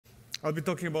I'll be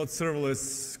talking about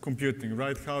serverless computing,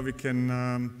 right? How we can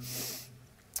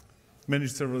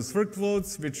manage serverless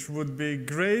workloads, which would be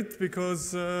great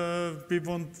because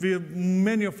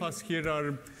many of us here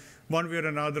are one way or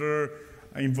another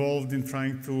involved in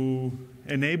trying to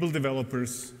enable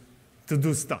developers to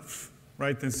do stuff,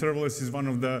 right? And serverless is one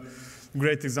of the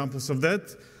great examples of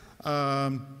that.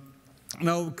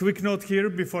 Now, quick note here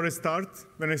before I start.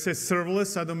 When I say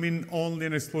serverless, I don't mean only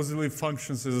and exclusively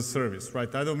functions as a service, right?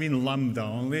 I don't mean Lambda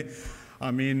only. I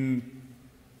mean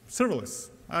serverless.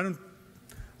 I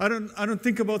don't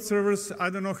think about servers. I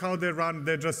don't know how they run.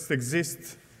 They just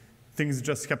exist. Things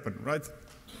just happen, right?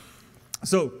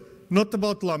 So, not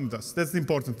about Lambdas. That's the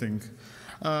important thing.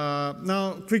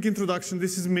 Now, quick introduction.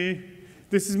 This is me.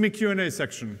 This is my Q&A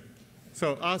section.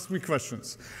 So ask me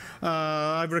questions.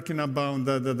 I work in Upbound.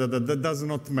 That does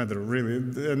not matter, really.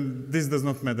 And this does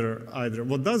not matter either.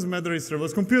 What does matter is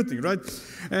serverless computing, right?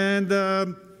 And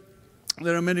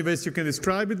there are many ways you can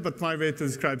describe it, but my way to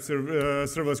describe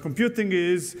serverless computing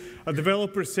is a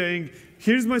developer saying,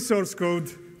 here's my source code,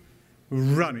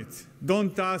 run it.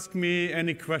 Don't ask me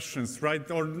any questions, right?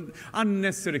 Or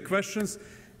unnecessary questions.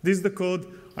 This is the code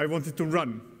I want it to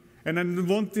run. And I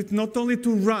want it not only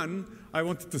to run, I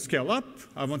want it to scale up,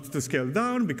 I want it to scale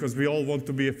down, because we all want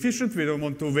to be efficient, we don't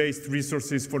want to waste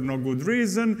resources for no good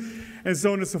reason, and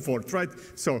so on and so forth, right?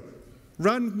 So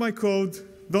run my code,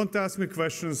 don't ask me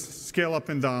questions, scale up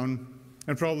and down,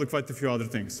 and probably quite a few other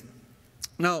things.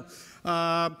 Now,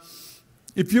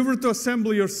 if you were to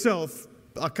assemble yourself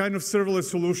a kind of serverless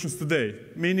solutions today,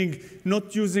 meaning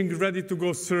not using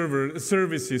ready-to-go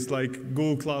services like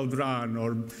Google Cloud Run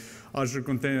or Azure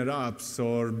Container Apps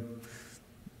or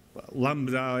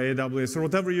Lambda, AWS, or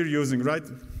whatever you're using, right?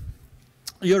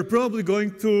 You're probably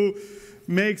going to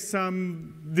make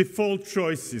some default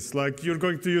choices, like you're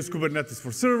going to use Kubernetes for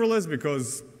serverless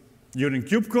because you're in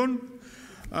KubeCon.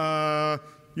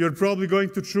 You're probably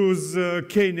going to choose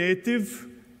Knative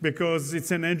because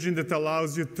it's an engine that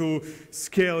allows you to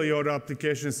scale your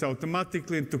applications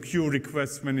automatically and to queue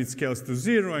requests when it scales to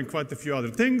 0 and quite a few other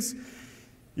things.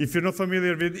 If you're not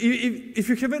familiar with, if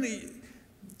you have any,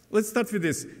 let's start with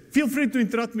this. Feel free to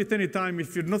interrupt me at any time.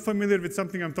 If you're not familiar with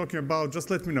something I'm talking about, just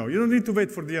let me know. You don't need to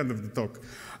wait for the end of the talk.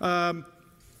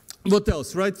 What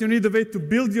else, right? You need a way to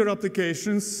build your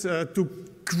applications, to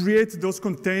create those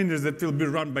containers that will be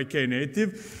run by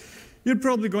Knative. You're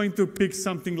probably going to pick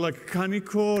something like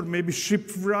Canico or maybe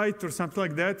Shipwright or something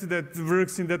like that that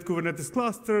works in that Kubernetes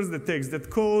clusters, that takes that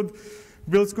code,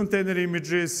 builds container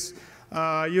images.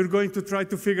 You're going to try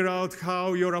to figure out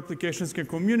how your applications can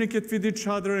communicate with each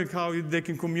other and how they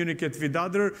can communicate with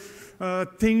other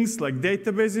things like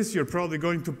databases. You're probably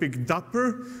going to pick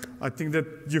Dapr. I think that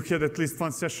you had at least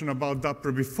one session about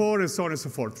Dapr before, and so on and so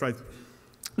forth, right?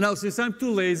 Now, since I'm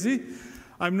too lazy,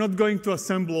 I'm not going to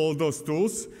assemble all those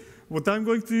tools. What I'm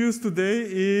going to use today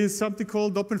is something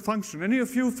called Open Function. Any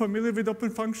of you familiar with Open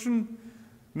Function?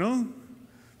 No?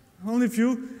 Only a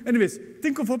few? Anyways,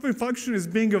 think of Open Function as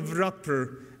being a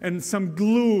wrapper and some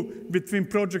glue between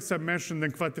projects I mentioned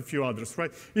and quite a few others,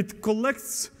 right? It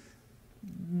collects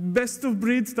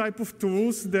best-of-breed type of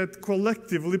tools that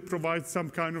collectively provide some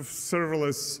kind of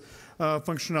serverless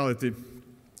functionality.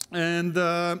 And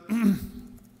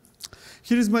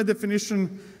here is my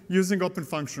definition using Open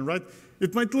Function, right?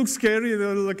 It might look scary,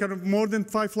 like kind of more than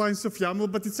 5 lines of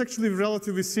YAML, but it's actually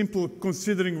relatively simple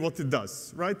considering what it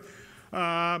does, right?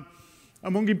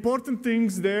 Among important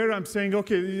things there, I'm saying,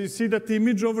 OK, you see that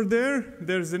image over there?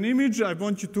 There's an image. I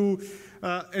want you to,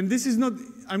 and this is not,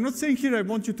 I'm not saying here I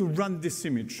want you to run this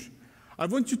image. I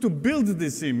want you to build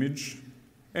this image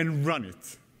and run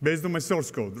it based on my source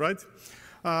code, right?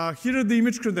 Here are the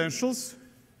image credentials,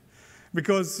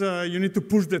 because you need to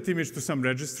push that image to some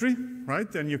registry,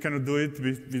 right? And you cannot do it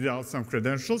without some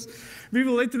credentials. We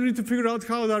will later need to figure out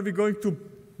how are we going to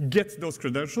get those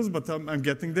credentials, but I'm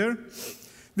getting there.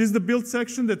 This is the build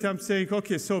section that I'm saying,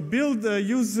 OK, so build,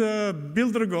 use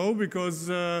builder.go, because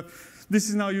this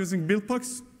is now using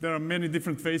buildpacks. There are many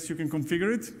different ways you can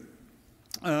configure it.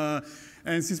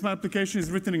 And since my application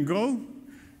is written in Go,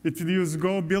 it will use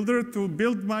Go builder to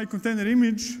build my container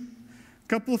image.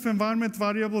 Couple of environment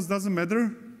variables doesn't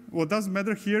matter. What does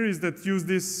matter here is that use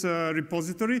this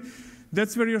repository.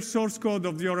 That's where your source code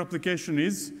of your application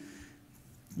is.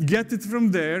 Get it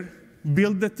from there,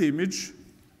 build that image.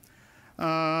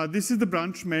 This is the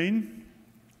branch main.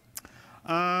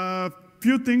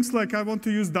 Few things like I want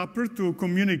to use Dapr to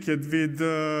communicate with,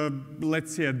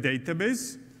 let's say, a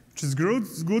database, which is good.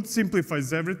 It's good,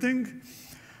 simplifies everything.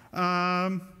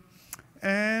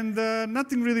 And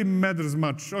nothing really matters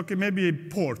much. OK, maybe a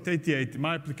port, 8080.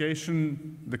 My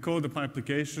application, the code of my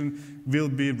application will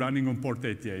be running on port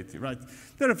 8080, right?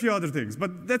 There are a few other things,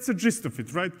 but that's the gist of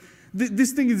it, right?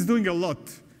 This thing is doing a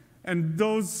lot. And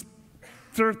those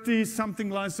 30-something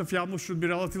lines of YAML should be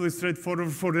relatively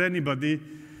straightforward for anybody,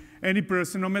 any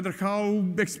person, no matter how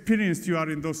experienced you are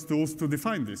in those tools to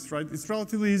define this, right? It's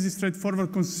relatively easy,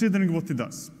 straightforward, considering what it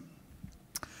does.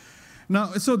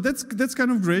 Now, so that's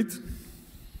kind of great.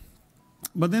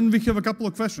 But then we have a couple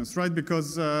of questions, right?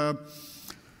 Because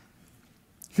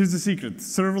here's the secret.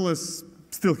 Serverless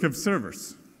still have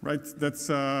servers, right? That's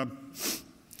a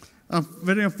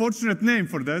very unfortunate name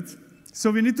for that.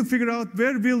 So we need to figure out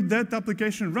where will that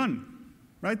application run,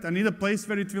 right? I need a place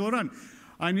where it will run.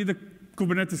 I need a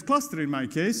Kubernetes cluster in my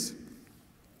case.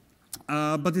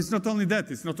 But it's not only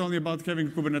that. It's not only about having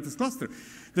a Kubernetes cluster.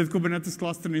 That Kubernetes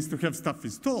cluster needs to have stuff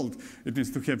installed. It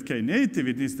needs to have Knative.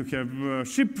 It needs to have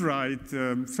Shipwright,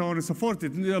 so on and so forth.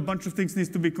 A bunch of things needs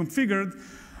to be configured.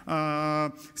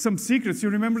 Some secrets. You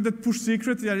remember that push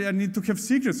secret? I need to have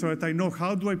secrets so that I know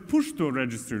how do I push to a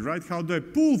registry, right? How do I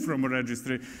pull from a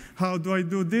registry? How do I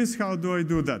do this? How do I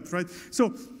do that, right?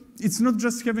 So it's not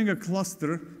just having a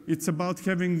cluster. It's about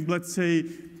having, let's say,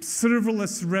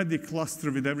 serverless-ready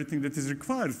cluster with everything that is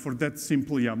required for that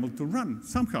simple YAML to run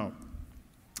somehow.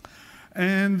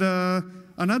 And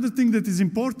another thing that is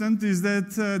important is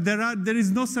that there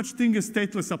is no such thing as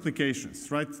stateless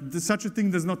applications, right? Such a thing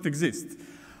does not exist.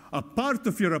 A part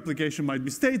of your application might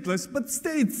be stateless, but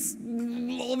states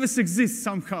always exist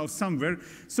somehow, somewhere.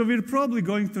 So we're probably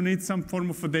going to need some form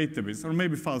of a database or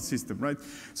maybe file system, right?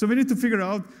 So we need to figure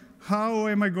out how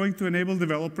am I going to enable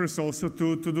developers also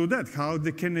to do that? How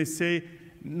can they say,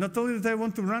 not only that I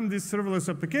want to run this serverless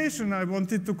application, I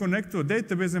want it to connect to a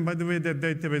database, and by the way, that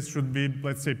database should be,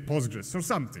 let's say, Postgres or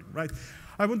something, right?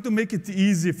 I want to make it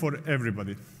easy for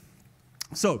everybody.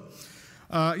 So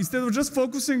instead of just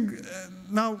focusing,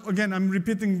 now, again, I'm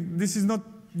repeating, this is not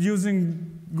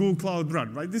using Google Cloud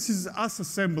Run, right? This is us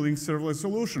assembling serverless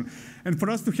solution. And for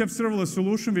us to have serverless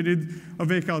solution, we need a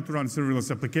way how to run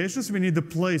serverless applications. We need a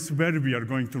place where we are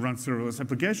going to run serverless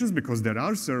applications because there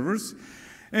are servers.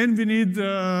 And we need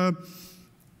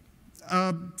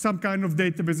some kind of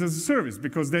database as a service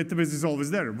because database is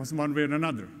always there, one way or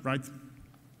another, right?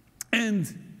 And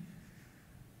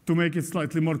to make it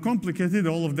slightly more complicated,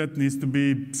 all of that needs to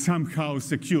be somehow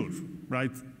secure,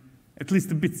 right? At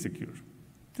least a bit secure.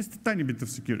 Just a tiny bit of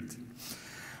security.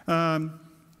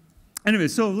 Anyway,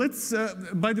 so let's,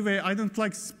 by the way, I don't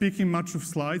like speaking much of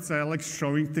slides. I like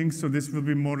showing things, so this will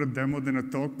be more a demo than a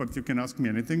talk, but you can ask me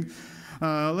anything.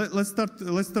 Let's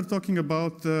start talking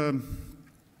about,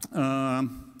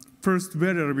 first,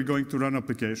 where are we going to run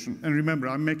application? And remember,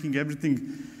 I'm making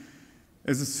everything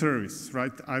as a service,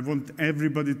 right? I want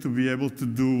everybody to be able to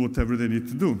do whatever they need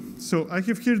to do. So I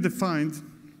have here defined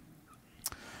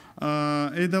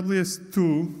AWS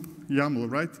 2 YAML,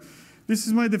 right? This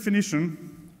is my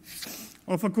definition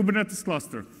of a Kubernetes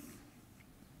cluster.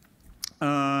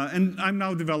 And I'm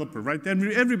now a developer, right?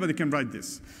 And everybody can write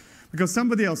this. Because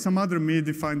somebody else, some other me,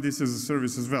 defined this as a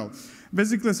service as well.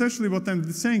 Basically, essentially what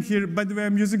I'm saying here, by the way,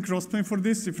 I'm using Crossplane for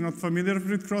this. If you're not familiar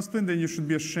with Crossplane, then you should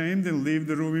be ashamed and leave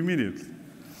the room immediately.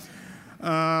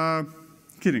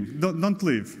 Kidding, don't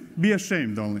leave. Be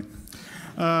ashamed only.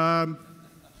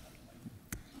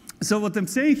 So what I'm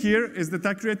saying here is that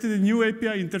I created a new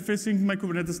API interfacing my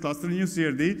Kubernetes cluster, a new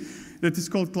CRD, that is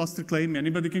called cluster claim.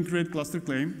 Anybody can create cluster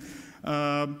claim.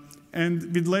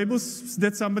 And with labels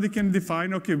that somebody can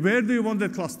define, OK, where do you want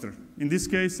that cluster? In this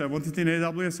case, I want it in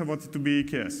AWS. I want it to be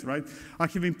EKS, right? I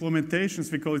have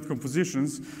implementations. We call it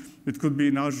compositions. It could be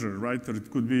in Azure, right? Or it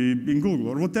could be in Google,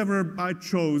 or whatever I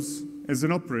chose as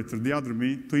an operator, the other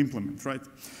me, to implement, right?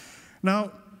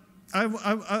 Now,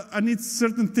 I need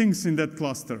certain things in that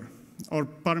cluster, or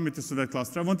parameters of that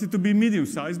cluster. I want it to be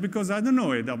medium-sized because I don't know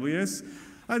AWS.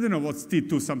 I don't know what's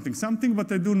T2 something something, but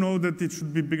I do know that it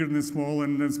should be bigger than small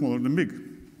and then smaller than big.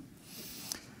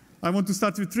 I want to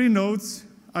start with 3 nodes.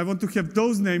 I want to have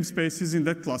those namespaces in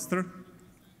that cluster.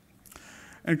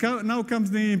 And now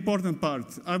comes the important part.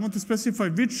 I want to specify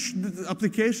which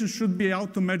application should be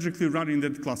automatically running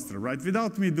that cluster, right?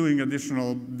 Without me doing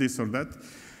additional this or that.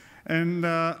 And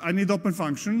I need open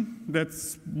function.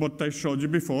 That's what I showed you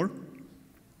before.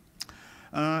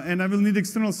 And I will need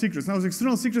external secrets. Now, the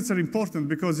external secrets are important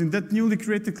because in that newly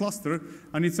created cluster,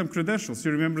 I need some credentials.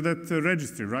 You remember that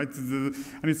registry, right?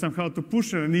 I need somehow to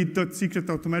push it. I need that secret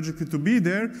automatically to be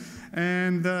there.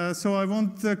 And so I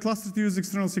want the cluster to use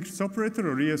external secrets operator,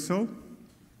 or ESO.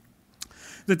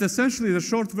 that essentially the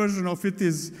short version of it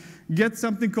is get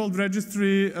something called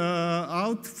registry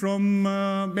out from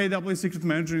AWS Secret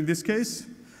Manager in this case,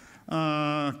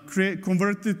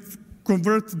 convert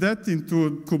that into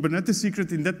a Kubernetes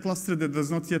secret in that cluster that does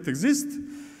not yet exist,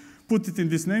 put it in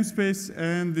this namespace,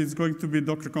 and it's going to be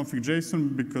Docker config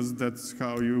JSON because that's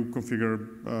how you configure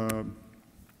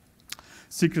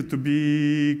secret to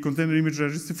be container image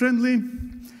registry friendly.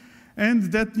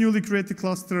 And that newly created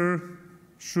cluster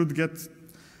should get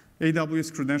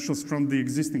AWS credentials from the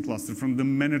existing cluster, from the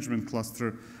management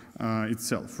cluster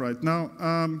itself. Right now,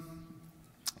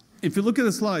 if you look at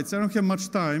the slides, I don't have much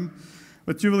time,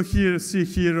 but you will see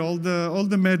here all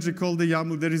the magic, all the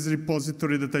YAML. There is a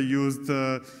repository that I used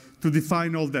to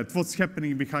define all that, what's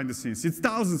happening behind the scenes. It's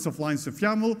thousands of lines of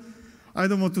YAML. I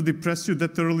don't want to depress you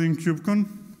that early in KubeCon.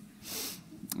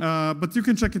 But you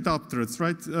can check it afterwards,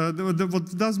 right?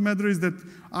 What does matter is that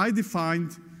I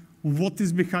defined what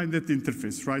is behind that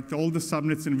interface, right? All the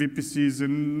subnets and VPCs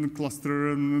and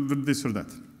cluster and this or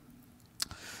that.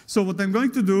 So what I'm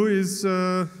going to do is,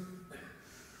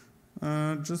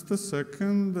 just a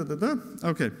second,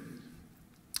 Okay.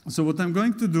 So what I'm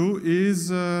going to do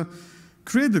is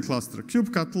create the cluster,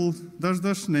 kubectl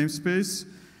 -- namespace.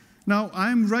 Now,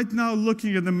 I'm right now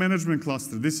looking at the management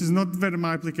cluster. This is not where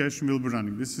my application will be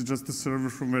running. This is just a server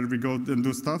from where we go and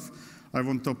do stuff. I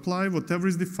want to apply whatever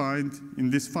is defined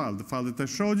in this file, the file that I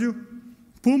showed you.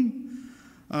 Boom.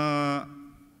 I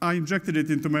injected it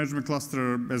into management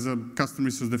cluster as a custom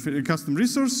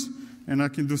resource, and I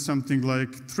can do something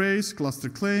like trace, cluster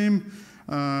claim,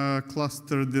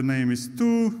 cluster, the name is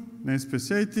 2,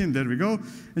 namespace 18, there we go.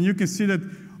 And you can see that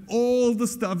all the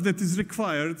stuff that is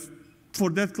required for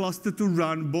that cluster to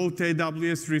run both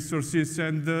AWS resources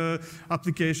and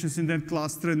applications in that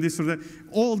cluster and this or that.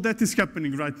 All that is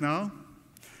happening right now.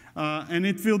 And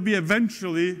it will be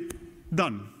eventually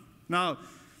done. Now,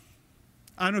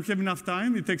 I don't have enough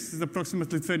time. It takes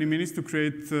approximately 20 minutes to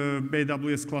create the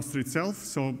AWS cluster itself.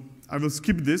 So I will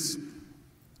skip this.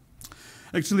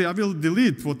 Actually, I will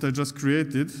delete what I just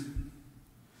created.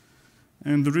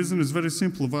 And the reason is very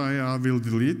simple why I will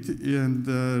delete, and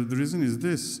the reason is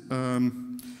this. I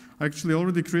actually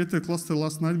already created a cluster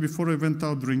last night before I went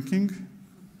out drinking.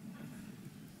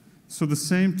 So the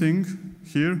same thing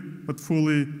here, but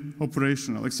fully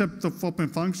operational, except of open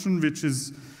function, which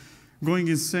is going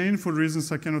insane for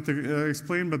reasons I cannot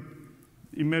explain, but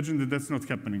imagine that that's not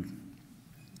happening.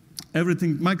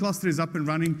 Everything, my cluster is up and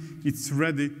running, it's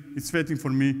ready, it's waiting for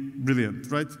me,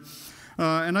 brilliant, right?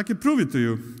 And I can prove it to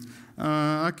you.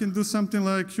 I can do something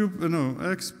like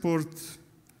export.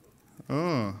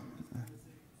 Oh.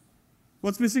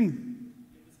 What's missing?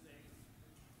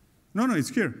 No, it's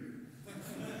here.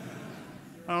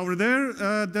 Over there,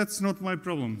 that's not my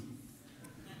problem.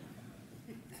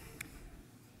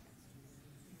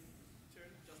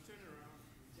 Just turn around.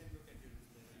 You can look at your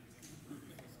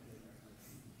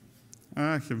display.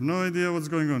 I have no idea what's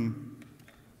going on.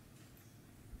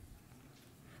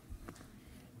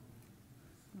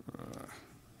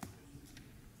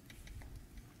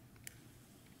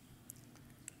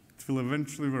 It will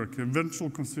eventually work, eventual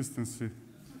consistency.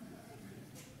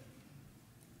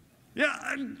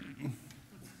 Yeah.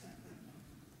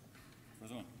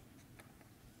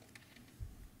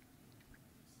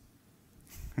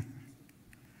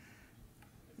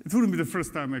 It wouldn't be the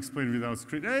first time I explained without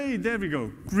screen. Hey, there we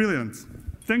go. Brilliant.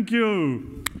 Thank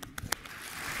you.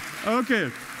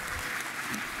 OK.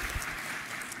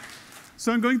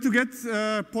 So I'm going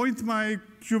to point my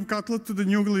kubectl to the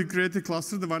newly created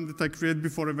cluster, the one that I created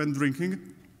before I went drinking.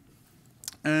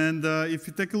 And if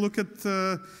you take a look at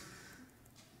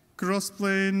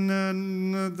Crossplane,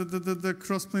 the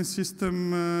Crossplane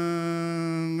system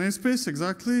namespace,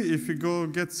 exactly, if you go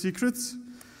get secrets,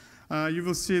 you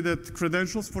will see that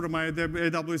credentials for my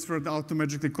AWS were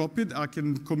automatically copied. I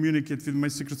can communicate with my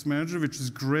secrets manager, which is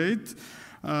great.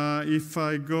 If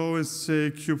I go and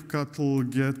say kubectl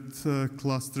get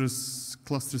cluster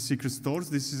secret stores,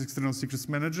 this is external secrets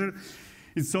manager.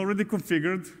 It's already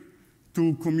configured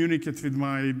to communicate with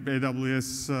my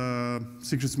AWS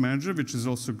secrets manager, which is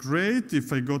also great.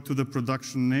 If I go to the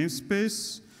production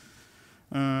namespace,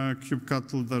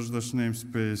 kubectl --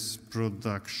 namespace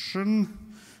production,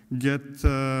 get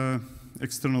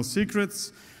external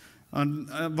secrets. And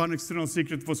one external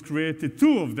secret was created,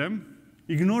 2 of them.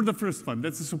 Ignore the first one,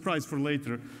 that's a surprise for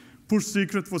later. Push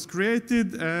secret was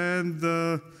created, and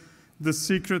the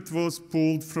secret was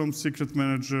pulled from secret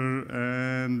manager,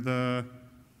 and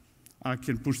I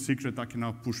can push secret, I can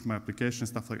now push my application,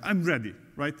 stuff like that. I'm ready,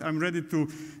 right? I'm ready to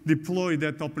deploy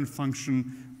that open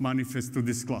function manifest to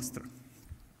this cluster.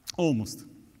 Almost,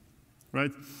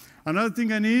 right? Another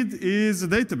thing I need is a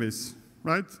database,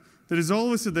 right? There is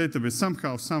always a database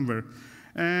somehow, somewhere.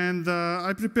 And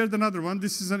I prepared another one.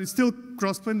 This is it's still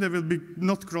Crossplane. There will be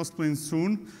not Crossplane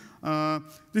soon.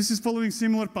 This is following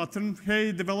similar pattern.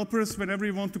 Hey, developers, whenever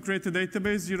you want to create a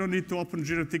database, you don't need to open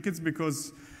Jira tickets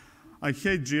because I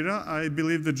hate Jira. I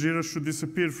believe that Jira should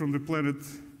disappear from the planet.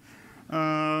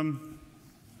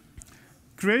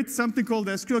 Create something called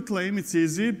SQL claim. It's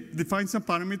easy. Define some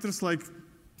parameters like,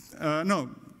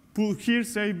 pull here,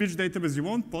 say which database you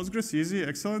want. Postgres, easy,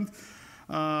 excellent.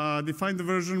 Define the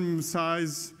version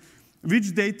size,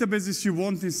 which databases you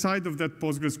want inside of that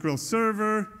PostgreSQL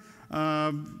server.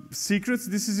 Secrets,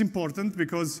 this is important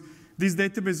because this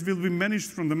database will be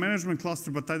managed from the management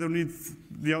cluster, but I don't need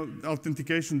the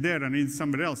authentication there. I need it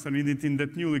somewhere else. I need it in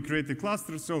that newly created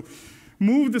cluster. So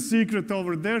move the secret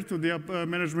over there to the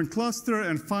management cluster,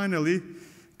 and finally,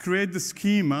 create the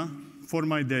schema for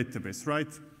my database, right?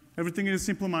 Everything in a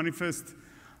simple manifest.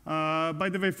 By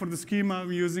the way, for the schema,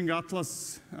 I'm using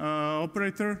Atlas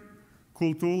operator,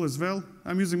 cool tool as well.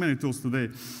 I'm using many tools today.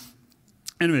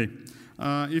 Anyway,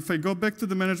 if I go back to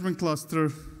the management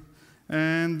cluster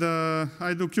and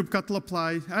I do kubectl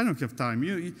apply, I don't have time.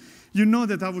 You know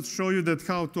that I would show you that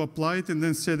how to apply it and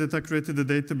then say that I created the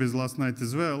database last night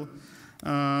as well.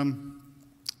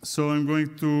 So I'm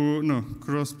going to,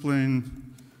 Crossplane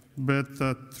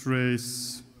beta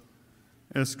trace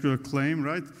SQL claim,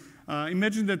 right?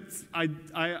 Imagine that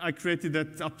I created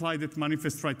that, applied that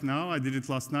manifest right now. I did it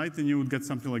last night, and you would get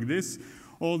something like this.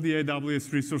 All the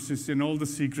AWS resources and all the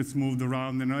secrets moved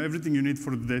around, and everything you need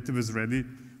for the database ready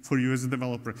for you as a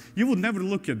developer. You would never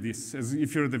look at this as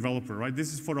if you're a developer, right?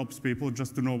 This is for ops people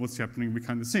just to know what's happening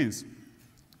behind the scenes.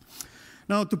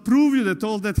 Now, to prove you that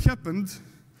all that happened,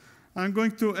 I'm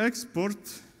going to export,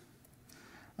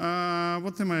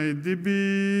 what am I,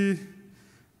 DB,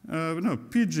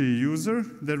 PG user,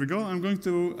 there we go. I'm going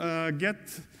to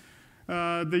get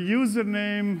the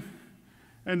username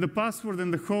and the password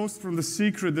and the host from the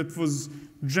secret that was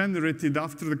generated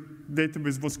after the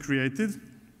database was created.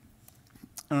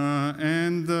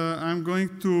 I'm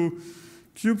going to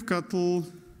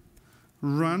kubectl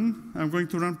run. I'm going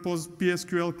to run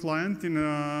PSQL client in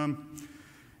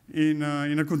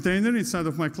a container inside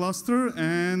of my cluster,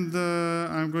 and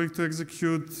I'm going to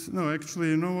execute, no, actually,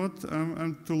 you know what?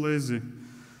 I'm too lazy.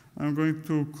 I'm going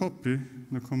to copy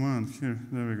the command here.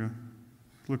 There we go.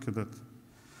 Look at that.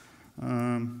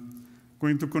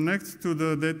 Going to connect to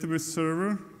the database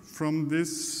server from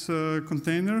this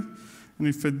container, and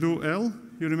if I do L,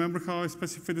 you remember how I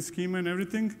specified the schema and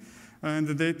everything? And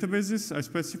the databases, I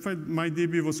specified my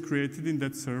DB was created in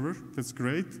that server. That's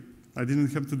great. I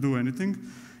didn't have to do anything.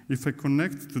 If I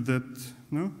connect to that,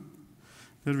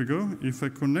 there we go. If I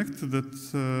connect to that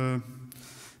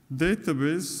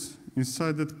database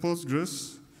inside that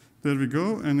Postgres, there we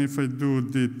go. And if I do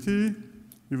DT,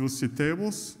 you will see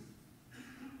tables,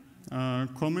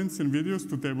 comments and videos,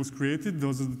 2 tables created.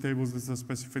 Those are the tables that are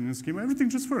specified in the schema. Everything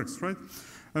just works, right?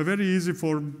 Very easy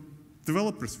for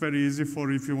developers, very easy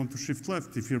for if you want to shift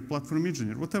left, if you're a platform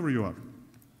engineer, whatever you are.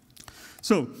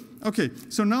 So, okay,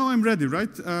 so now I'm ready, right?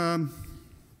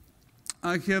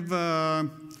 I have a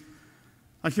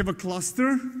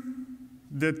cluster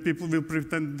that people will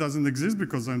pretend doesn't exist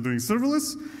because I'm doing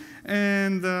serverless,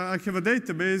 and I have a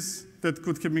database that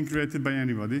could have been created by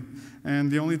anybody.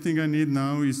 And the only thing I need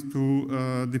now is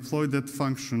to deploy that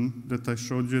function that I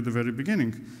showed you at the very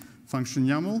beginning. Function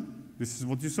YAML. This is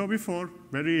what you saw before,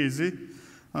 very easy.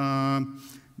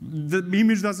 The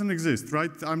image doesn't exist, right?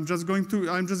 I'm just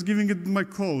giving it my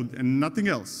code and nothing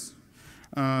else.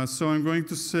 So I'm going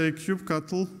to say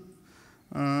kubectl.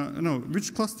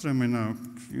 Which cluster am I now?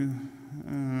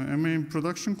 Am I in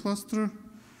production cluster?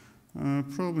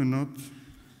 Probably not.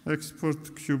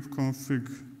 Export kubeconfig.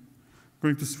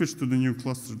 Going to switch to the new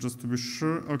cluster just to be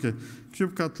sure. Okay,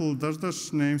 kubectl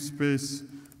 -- namespace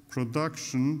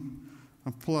production.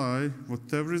 Apply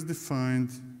whatever is defined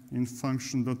in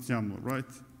function.yaml, right?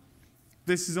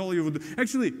 This is all you would do.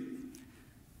 Actually,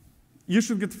 you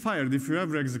should get fired if you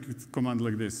ever execute a command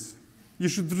like this. You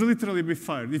should literally be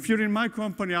fired. If you're in my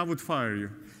company, I would fire you,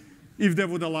 if they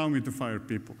would allow me to fire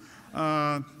people.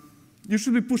 You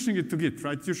should be pushing it to Git,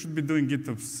 right? You should be doing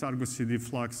GitOps, Argo CD,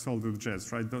 Flux, all the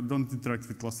jazz, right? Don't interact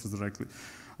with clusters directly.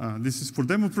 This is for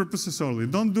demo purposes only.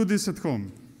 Don't do this at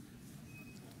home.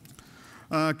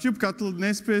 Kubectl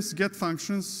namespace get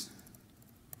functions,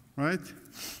 right?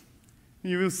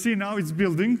 You will see now it's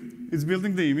building. It's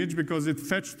building the image because it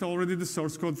fetched already the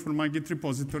source code for my Git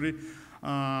repository.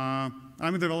 I'm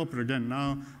a developer again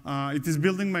now. It is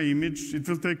building my image. It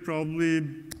will take probably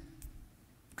a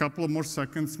couple of more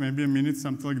seconds, maybe a minute,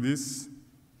 something like this.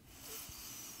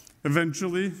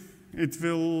 eventually it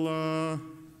will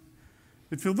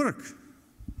work,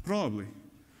 probably.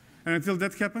 And until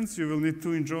that happens, you will need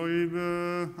to enjoy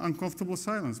uncomfortable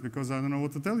silence, because I don't know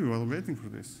what to tell you while waiting for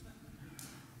this.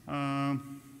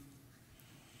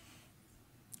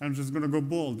 I'm just going to go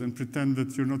bold and pretend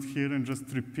that you're not here and just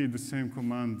repeat the same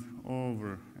command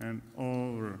over and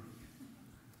over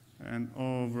and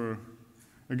over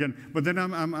again. But then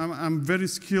I'm very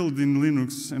skilled in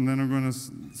Linux, and then I'm going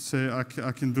to say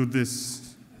I can do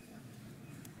this,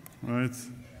 right?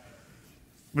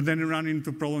 But then I run into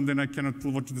a problem, then I cannot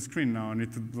watch the screen now. I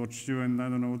need to watch you, and I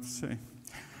don't know what to say.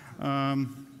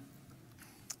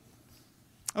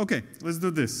 OK, let's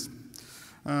do this.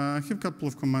 I have a couple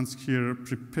of commands here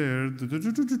prepared. I'm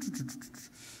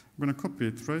going to copy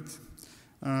it, right?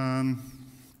 I'm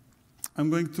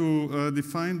going to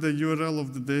define the URL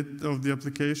of the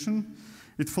application.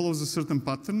 It follows a certain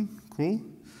pattern. Cool.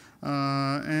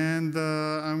 And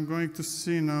I'm going to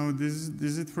see now,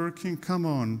 is it working? Come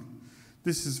on.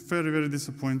 This is very, very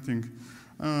disappointing.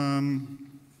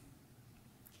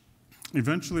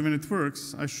 Eventually, when it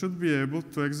works, I should be able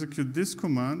to execute this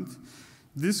command.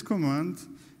 This command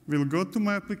will go to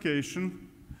my application,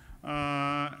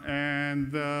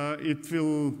 and it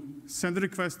will send a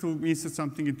request to insert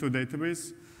something into a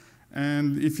database.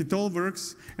 And if it all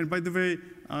works, and by the way,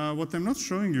 what I'm not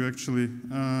showing you actually,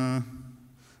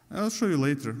 I'll show you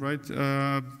later, right?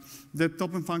 That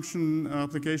open function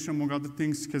application, among other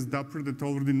things, has Dapr that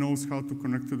already knows how to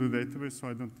connect to the database, so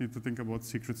I don't need to think about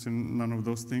secrets and none of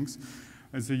those things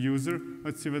as a user.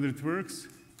 Let's see whether it works.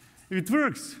 If it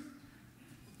works,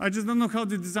 I just don't know how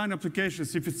to design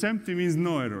applications. If it's empty, it means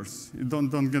no errors. You don't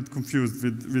get confused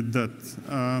with that.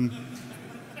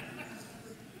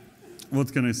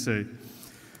 What can I say?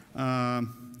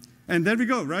 And there we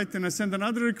go, right? And I send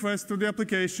another request to the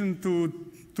application to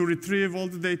retrieve all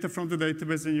the data from the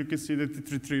database, and you can see that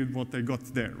it retrieved what I got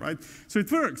there, right? So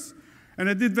it works. And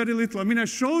I did very little. I mean, I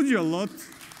showed you a lot.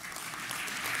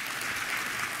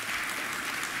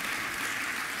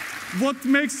 What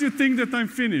makes you think that I'm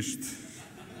finished?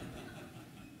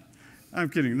 I'm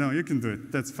kidding. No, you can do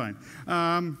it. That's fine.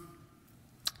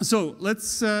 So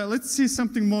let's see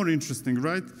something more interesting,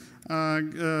 right?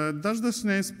 Dash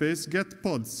namespace get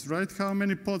pods, right? How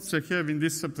many pods I have in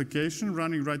this application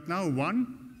running right now?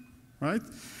 1, right?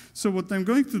 So what I'm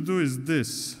going to do is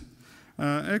this.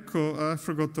 Echo, I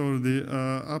forgot already,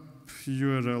 up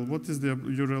URL. What is the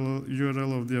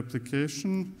URL of the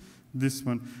application? This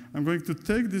one. I'm going to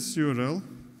take this URL,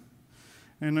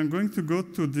 and I'm going to go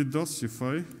to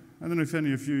DDoSify. I don't know if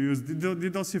any of you use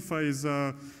DDoSify. Is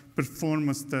a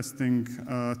performance testing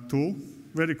tool.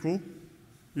 Very cool.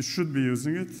 You should be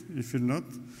using it if you're not.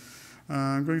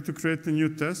 I'm going to create a new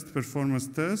test, performance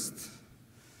test.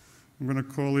 I'm going to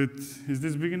call it, is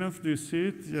this big enough? Do you see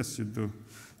it? Yes, you do.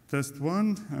 Test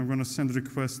 1. I'm going to send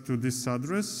request to this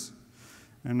address.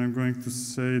 And I'm going to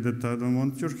say that I don't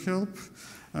want your help.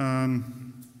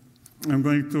 I'm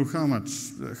going to, how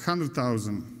much?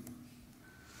 100,000.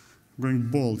 I'm going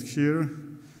bold here.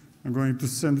 I'm going to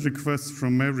send requests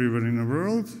from everywhere in the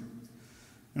world.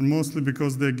 And mostly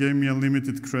because they gave me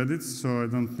unlimited credits, so I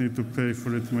don't need to pay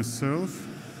for it myself.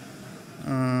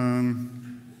 And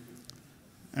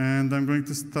I'm going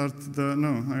to start the,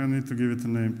 no, I need to give it a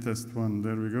name, test 1,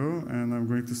 there we go. And I'm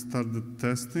going to start the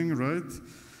testing, right?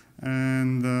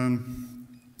 And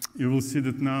you will see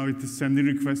that now it is sending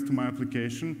requests to my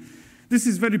application. This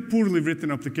is very poorly written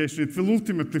application. It will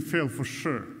ultimately fail for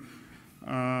sure.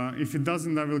 If it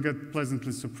doesn't, I will get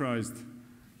pleasantly surprised.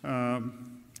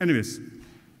 Anyways.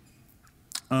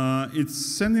 It's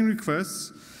sending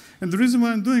requests. And the reason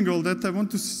why I'm doing all that, I want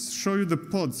to show you the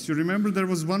pods. You remember there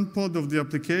was one pod of the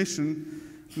application.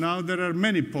 Now there are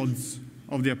many pods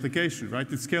of the application, right?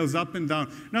 It scales up and down.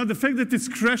 Now the fact that it's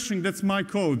crashing, that's my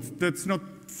code. That's not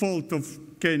fault of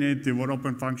Knative or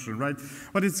open function, right?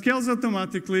 But it scales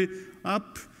automatically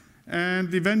up,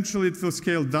 and eventually it will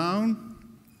scale down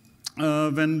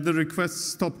when the requests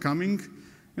stop coming.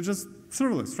 It's just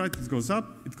serverless, right? It goes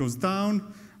up, it goes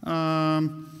down.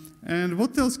 And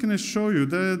what else can I show you?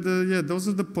 Yeah, those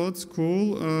are the pods,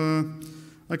 cool.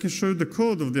 I can show you the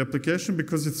code of the application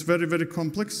because it's very, very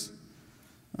complex.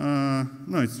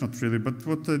 No, it's not really, but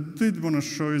what I did want to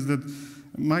show is that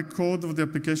my code of the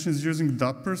application is using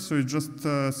Dapr, so it just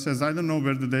says, I don't know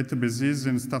where the database is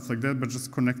and stuff like that, but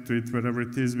just connect to it wherever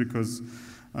it is because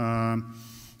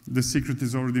the secret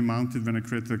is already mounted when I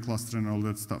created a cluster and all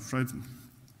that stuff, right?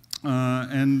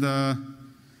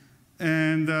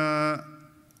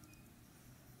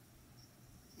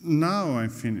 Now I'm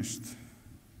finished.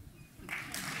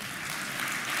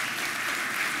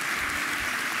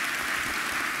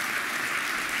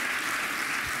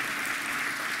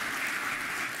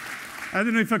 I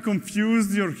don't know if I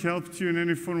confused you or helped you in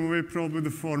any form of way, probably the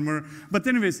former. But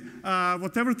anyways,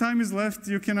 whatever time is left,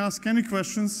 you can ask any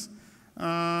questions.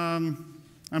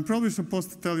 I'm probably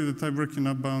supposed to tell you that I work in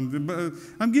Upbound. But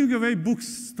I'm giving away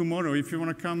books tomorrow. If you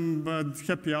want to come,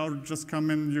 happy hour, just come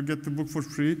and you get the book for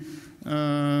free.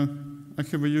 I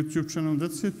have a YouTube channel,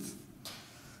 that's it.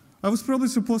 I was probably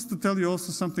supposed to tell you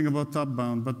also something about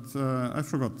Upbound, but I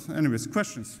forgot. Anyways,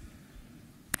 questions?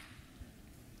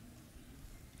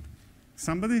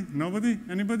 Somebody? Nobody?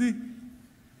 Anybody?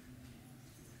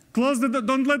 Close the door,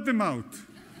 don't let them out.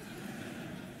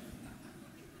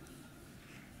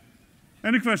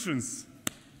 Any questions?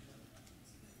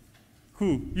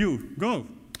 Who? You. Go.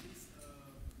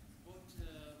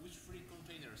 Which free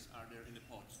containers are there in the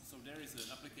pod? So there is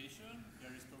an application,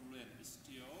 there is probably an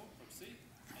STO, proxy,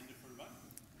 and the third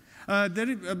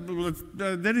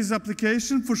one? There is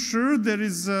application for sure. There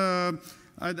is,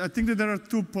 I think that there are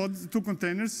two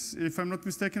containers, if I'm not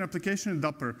mistaken, application and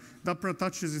Dapr. Dapr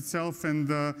attaches itself, and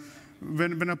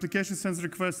when application sends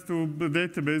request to the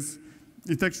database,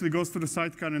 it actually goes to the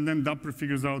sidecar, and then Dapr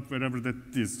figures out wherever that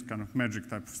is, kind of magic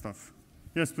type of stuff.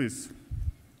 Yes, please.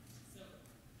 So.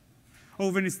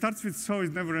 Oh, when it starts with so,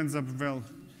 it never ends up well.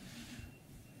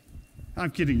 I'm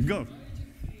kidding. Go.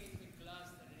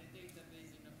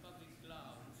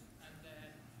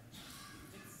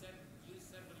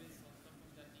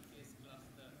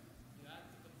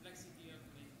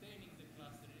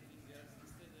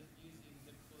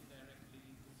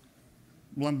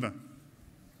 Lambda.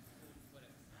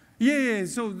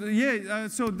 So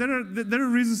there are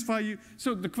reasons why you.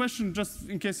 So the question, just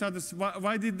in case others,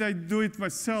 why did I do it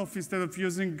myself instead of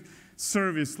using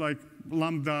service like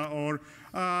Lambda or?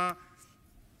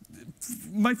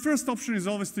 My first option is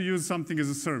always to use something as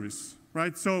a service,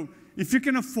 right? So if you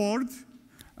can afford,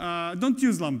 don't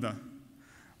use Lambda.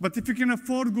 But if you can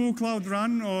afford Google Cloud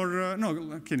Run or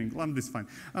no, kidding, Lambda is fine.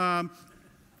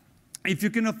 If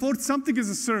you can afford something as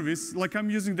a service, like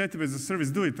I'm using database as a service,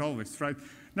 do it always, right?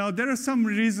 Now, there are some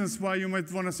reasons why you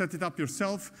might want to set it up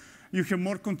yourself. You have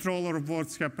more control over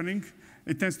what's happening.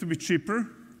 It tends to be cheaper.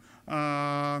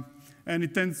 And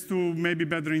it tends to maybe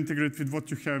better integrate with what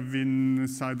you have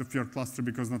inside of your cluster,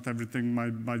 because not everything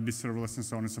might be serverless and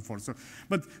so on and so forth. So,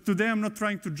 but today, I'm not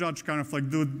trying to judge kind of like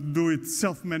do it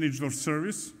self-managed or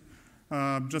service,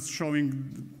 just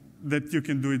showing that you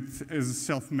can do it as a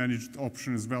self-managed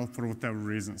option as well for whatever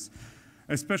reasons,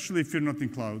 especially if you're not in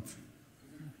cloud.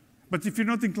 But if you're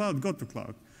not in cloud, go to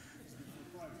cloud.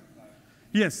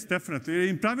 Yes, definitely.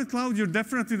 In private cloud, you're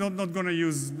definitely not going to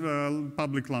use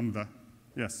public Lambda.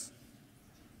 Yes.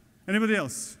 Anybody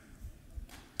else?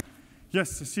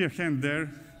 Yes, I see a hand there.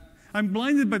 I'm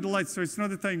blinded by the light, so it's not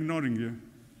that I'm ignoring you.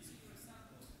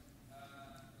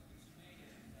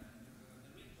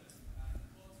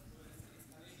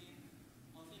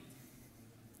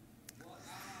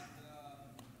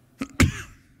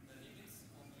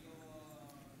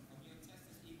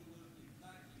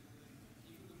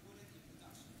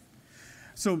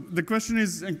 So the question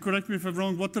is, and correct me if I'm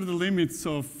wrong, what are the limits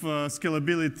of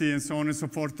scalability and so on and so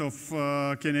forth of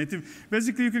Knative?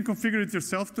 Basically, you can configure it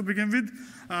yourself to begin with.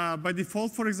 By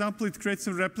default, for example, it creates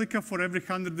a replica for every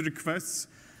 100 requests.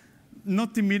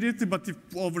 Not immediately, but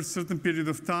over a certain period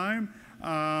of time.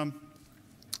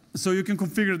 So you can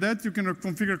configure that. You can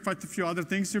configure quite a few other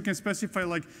things. You can specify,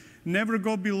 like, never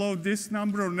go below this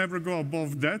number or never go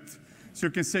above that. So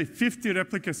you can say 50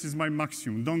 replicas is my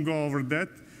maximum. Don't go over that.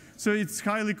 So it's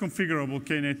highly configurable,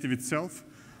 Knative itself.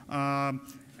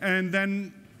 And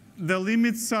then the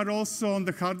limits are also on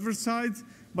the hardware side,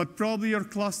 but probably your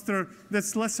cluster,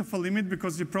 that's less of a limit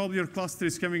because probably your cluster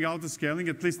is coming out of scaling,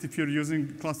 at least if you're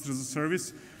using cluster as a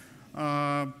service.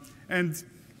 And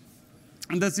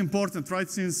that's important, right?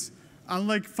 Since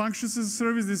unlike functions as a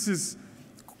service, this is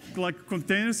like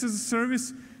containers as a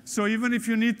service. So even if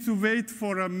you need to wait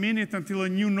for a minute until a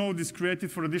new node is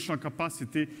created for additional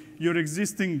capacity, your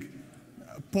existing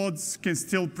pods can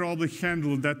still probably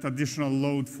handle that additional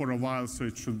load for a while, so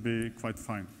it should be quite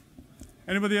fine.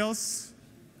 Anybody else?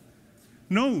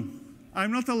 No,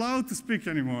 I'm not allowed to speak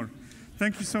anymore.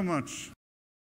 Thank you so much.